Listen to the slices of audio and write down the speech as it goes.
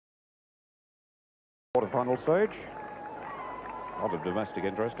quarter-final stage. A lot of domestic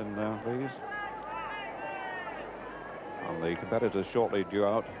interest in these. And the competitors shortly due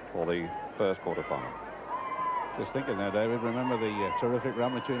out for the first quarter-final. Just thinking there, David, remember the terrific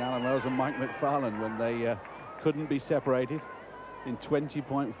run between Alan Wells and Mike McFarlane when they couldn't be separated in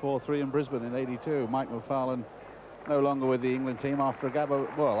 20.43 in Brisbane in '82. Mike McFarlane no longer with the England team after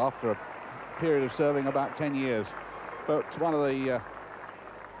after a period of serving about 10 years. But one of the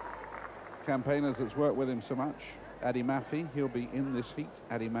campaigners that's worked with him so much, Ade Mafe, he'll be in this heat.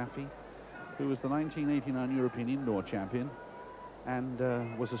 Ade Mafe, who was the 1989 European Indoor Champion and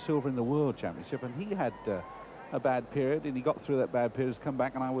was a silver in the World Championship, and he had a bad period, and he got through that bad period, has come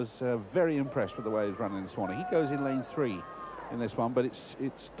back, and I was very impressed with the way he's running this morning. He goes in lane 3 in this one, but it's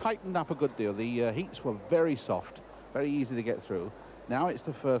tightened up a good deal. The heats were very soft, very easy to get through. Now it's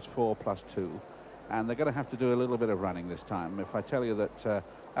the first 4 plus 2, and they're going to have to do a little bit of running this time. If I tell you that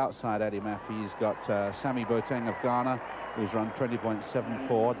outside Ade Mafe, he's got Nelson Boateng of Ghana, who's run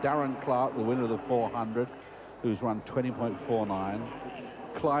 20.74. Darren Clark, the winner of the 400, who's run 20.49.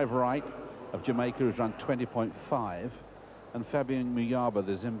 Clive Wright of Jamaica, who's run 20.5. And Fabian Muyaba,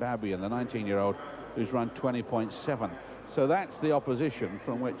 the Zimbabwean, the 19-year-old, who's run 20.7. So that's the opposition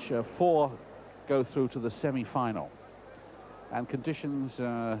from which 4 go through to the semi-final. And conditions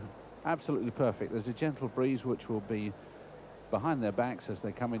absolutely perfect. There's a gentle breeze which will be behind their backs as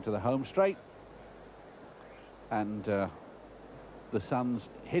they come into the home straight. And the sun's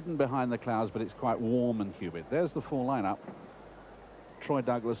hidden behind the clouds, but it's quite warm and humid. There's the full lineup. Troy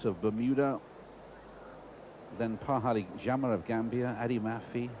Douglas of Bermuda, then Hali Jammeh of Gambia, Ade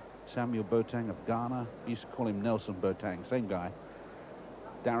Mafe, Nelson Boateng of Ghana, used to call him Nelson Boateng, same guy.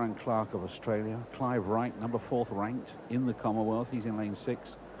 Darren Clark of Australia, Clive Wright, number 4th ranked in the Commonwealth, he's in lane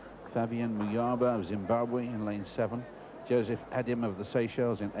 6. Fabian Muyaba of Zimbabwe in lane 7. Joseph Adam of the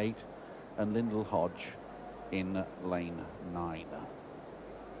Seychelles in 8. And Lindel Hodge in lane 9.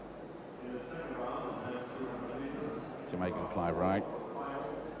 Jamaican Clive Wright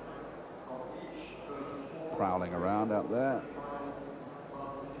prowling around out there.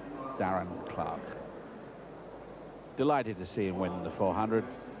 Darren Clark. Delighted to see him win the 400.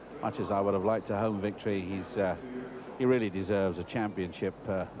 Much as I would have liked a home victory, he really deserves a championship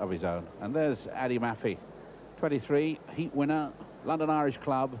of his own. And there's Ade Mafe, 23, heat winner, London Irish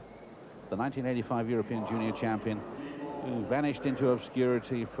Club, the 1985 European Junior Champion, who vanished into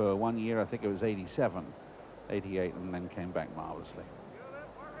obscurity for 1 year, I think it was 87, 88, and then came back marvelously.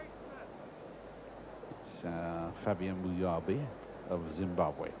 It's Fabian Muyaba of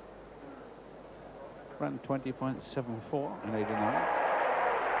Zimbabwe. Ran 20.74 in 89.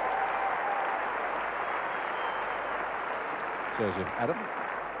 Joseph Adam.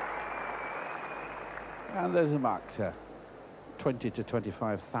 And there's a mark 20 to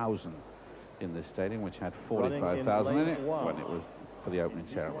 25,000 in this stadium, which had 45,000 in it when it was for the opening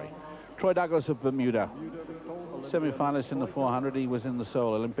ceremony. Troy Douglas of Bermuda, semi-finalist in the 400. He was in the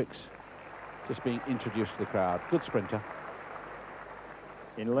Seoul Olympics, just being introduced to the crowd. Good sprinter.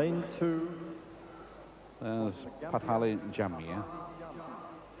 In lane 2, there's Hali Jammeh.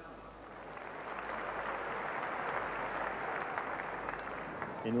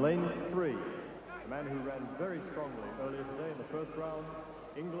 In lane 3, a man who ran very strongly earlier today in the first round,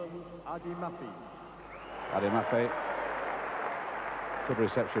 England's Ade Mafe. Ade Mafe, good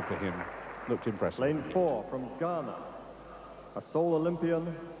reception for him, looked impressive. Lane 4 from Ghana, a Seoul Olympian,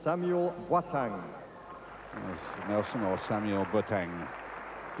 Nelson Boateng. There's Nelson or Nelson Boateng,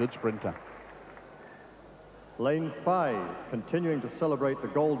 good sprinter. Lane 5, continuing to celebrate the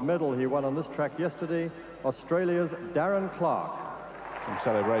gold medal he won on this track yesterday, Australia's Darren Clark. Some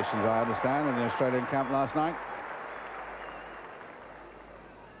celebrations, I understand, in the Australian camp last night.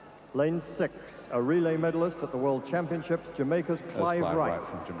 Lane 6, a relay medalist at the World Championships, Jamaica's Clive Wright.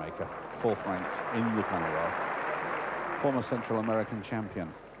 From Jamaica, 4th ranked in the Commonwealth. Former Central American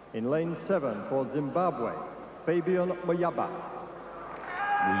champion. In lane 7 for Zimbabwe, Fabian Muyaba.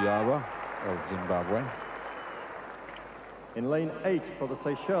 Muyaba of Zimbabwe. In lane 8 for the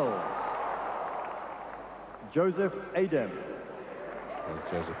Seychelles, Joseph Adam.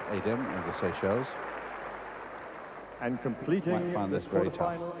 Joseph Adam of the Seychelles. And completing this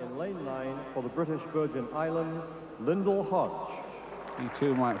quarterfinal in lane 9 for the British Virgin Islands, Lindel Hodge. He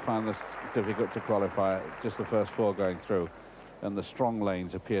too might find this difficult to qualify, just the first 4 going through. And the strong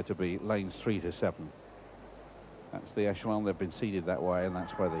lanes appear to be lanes 3 to 7. That's the echelon, they've been seeded that way, and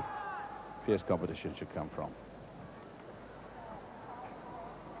that's where the fierce competition should come from.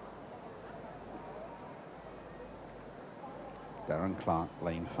 Darren Clark,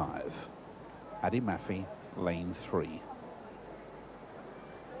 lane 5. Ade Mafe, lane 3.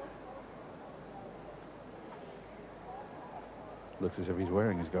 Looks as if he's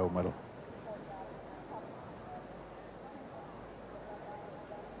wearing his gold medal.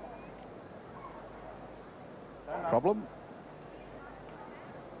 Problem.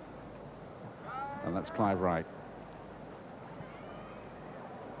 And that's Clive Wright.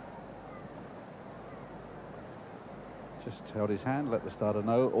 Just held his hand, let the starter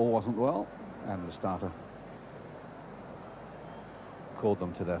know all wasn't well, and the starter called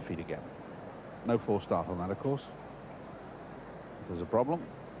them to their feet again. No false start on that, of course. If there's a problem.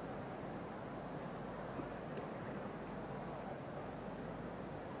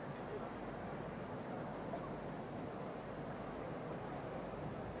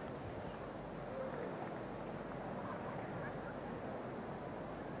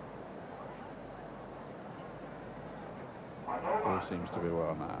 All seems to be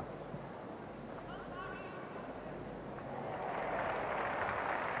well now.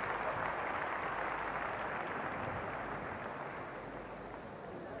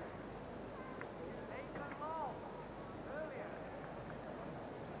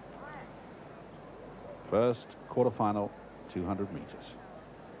 First quarterfinal, 200 meters.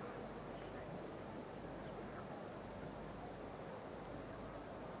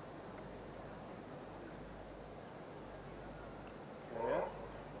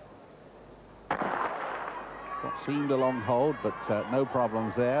 What seemed a long hold, but no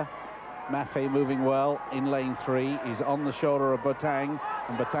problems there. Mafe moving well in lane 3. He's on the shoulder of Boateng,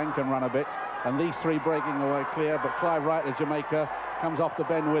 and Boateng can run a bit. And these three breaking away clear, but Clive Wright of Jamaica comes off the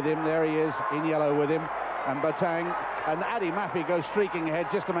bend with him. There he is, in yellow with him. And Boateng and Ade Mafe goes streaking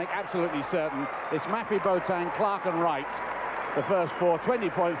ahead just to make absolutely certain. It's Mafe, Boateng, Clark and Wright. The first four,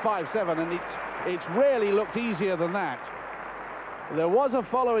 20.57, and it's rarely looked easier than that. There was a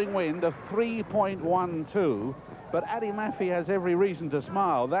following wind of 3.12, but Ade Mafe has every reason to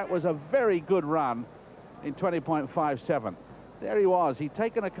smile. That was a very good run in 20.57. There he was. He'd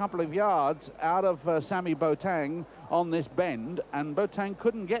taken a couple of yards out of Sammy Boateng on this bend, and Boateng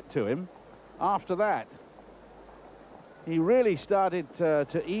couldn't get to him after that. He really started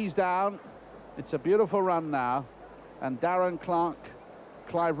to ease down. It's a beautiful run now, and Darren Clark,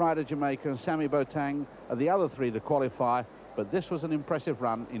 Clive Wright of Jamaica, and Sammy Boateng are the other three to qualify, but this was an impressive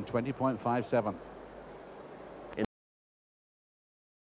run in 20.57.